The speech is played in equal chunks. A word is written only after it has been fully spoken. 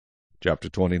Chapter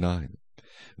 29.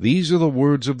 These are the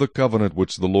words of the covenant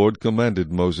which the Lord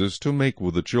commanded Moses to make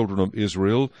with the children of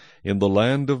Israel in the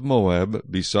land of Moab,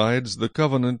 besides the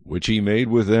covenant which he made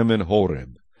with them in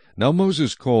Horeb. Now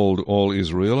Moses called all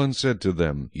Israel, and said to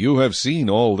them, You have seen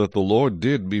all that the Lord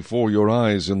did before your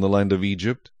eyes in the land of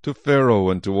Egypt, to Pharaoh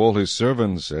and to all his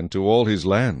servants and to all his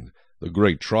land, the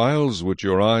great trials which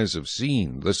your eyes have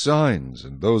seen, the signs,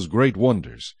 and those great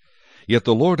wonders. Yet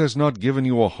the Lord has not given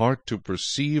you a heart to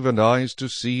perceive, and eyes to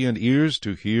see, and ears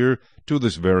to hear, to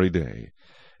this very day.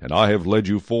 And I have led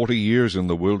you 40 years in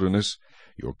the wilderness.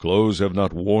 Your clothes have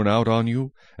not worn out on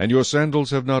you, and your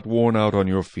sandals have not worn out on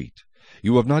your feet.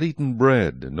 You have not eaten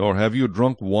bread, nor have you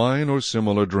drunk wine or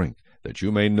similar drink, that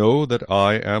you may know that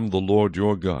I am the Lord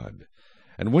your God.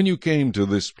 And when you came to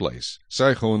this place,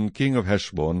 Sihon king of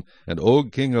Heshbon, and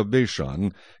Og king of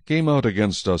Bashan, came out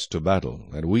against us to battle,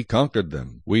 and we conquered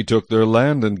them. We took their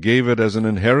land, and gave it as an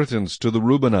inheritance to the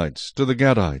Reubenites, to the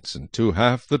Gadites, and to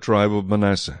half the tribe of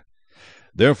Manasseh.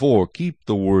 Therefore keep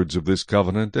the words of this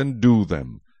covenant, and do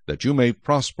them, that you may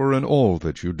prosper in all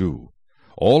that you do.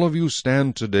 All of you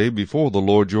stand today before the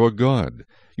Lord your God,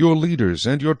 your leaders,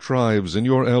 and your tribes, and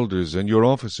your elders, and your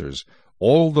officers,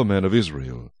 all the men of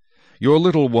Israel, your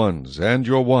little ones, and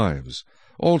your wives,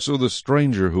 also the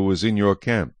stranger who is in your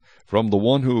camp, from the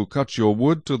one who cuts your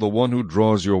wood to the one who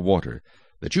draws your water,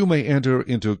 that you may enter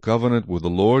into covenant with the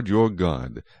Lord your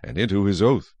God, and into his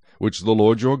oath, which the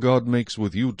Lord your God makes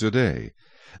with you today,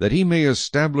 that he may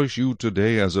establish you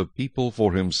today as a people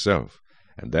for himself,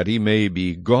 and that he may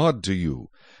be God to you,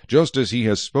 just as he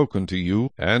has spoken to you,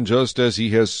 and just as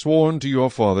he has sworn to your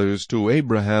fathers, to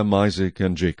Abraham, Isaac,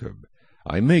 and Jacob.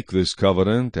 I make this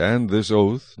covenant and this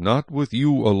oath, not with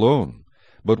you alone,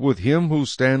 but with him who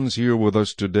stands here with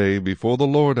us today before the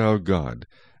Lord our God,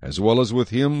 as well as with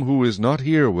him who is not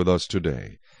here with us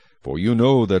today. For you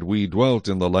know that we dwelt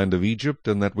in the land of Egypt,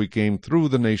 and that we came through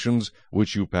the nations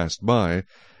which you passed by,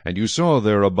 and you saw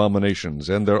their abominations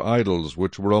and their idols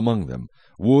which were among them,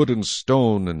 wood and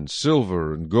stone and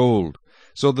silver and gold,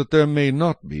 so that there may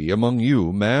not be among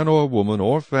you man or woman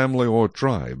or family or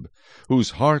tribe,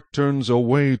 whose heart turns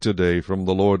away today from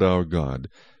the Lord our God,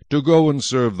 to go and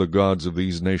serve the gods of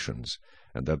these nations,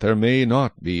 and that there may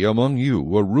not be among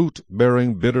you a root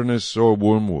bearing bitterness or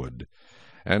wormwood.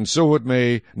 And so it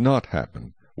may not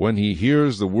happen, when he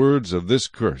hears the words of this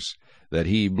curse, that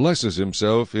he blesses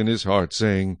himself in his heart,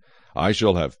 saying, I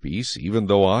shall have peace, even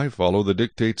though I follow the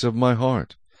dictates of my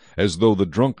heart, as though the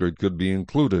drunkard could be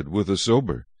included with the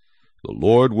sober. The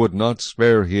Lord would not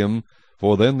spare him,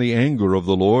 for then the anger of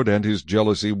the Lord and his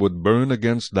jealousy would burn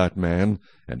against that man,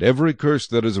 and every curse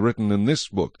that is written in this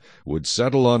book would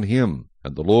settle on him,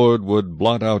 and the Lord would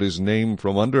blot out his name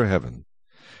from under heaven.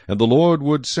 And the Lord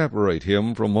would separate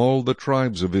him from all the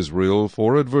tribes of Israel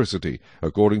for adversity,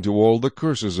 according to all the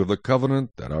curses of the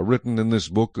covenant that are written in this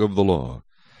book of the law.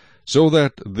 So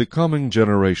that the coming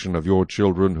generation of your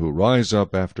children who rise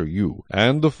up after you,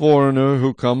 and the foreigner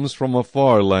who comes from a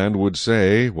far land would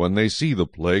say, when they see the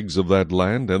plagues of that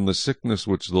land, and the sickness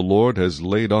which the Lord has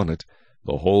laid on it,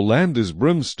 The whole land is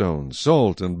brimstone,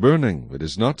 salt, and burning. It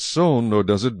is not sown, nor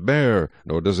does it bear,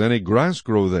 nor does any grass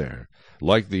grow there,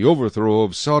 like the overthrow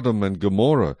of Sodom and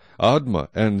Gomorrah, Admah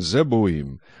and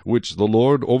Zeboim, which the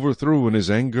Lord overthrew in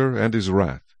his anger and his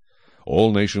wrath.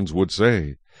 All nations would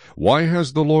say, Why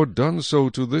has the Lord done so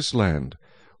to this land?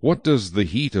 What does the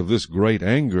heat of this great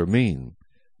anger mean?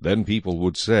 Then people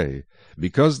would say,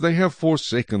 Because they have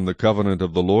forsaken the covenant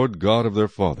of the Lord God of their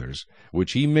fathers,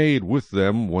 which he made with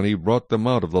them when he brought them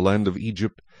out of the land of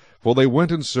Egypt, for they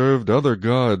went and served other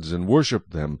gods, and worshipped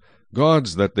them,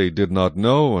 gods that they did not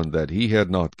know, and that he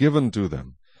had not given to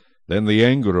them. Then the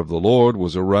anger of the Lord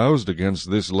was aroused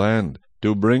against this land,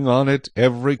 to bring on it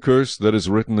every curse that is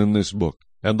written in this book.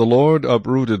 And the Lord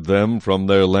uprooted them from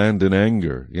their land in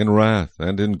anger, in wrath,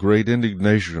 and in great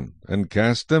indignation, and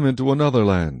cast them into another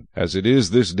land, as it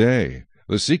is this day.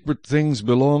 The secret things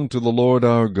belong to the Lord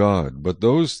our God, but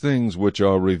those things which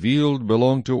are revealed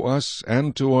belong to us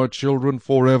and to our children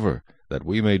forever, that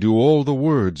we may do all the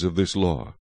words of this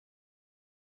law.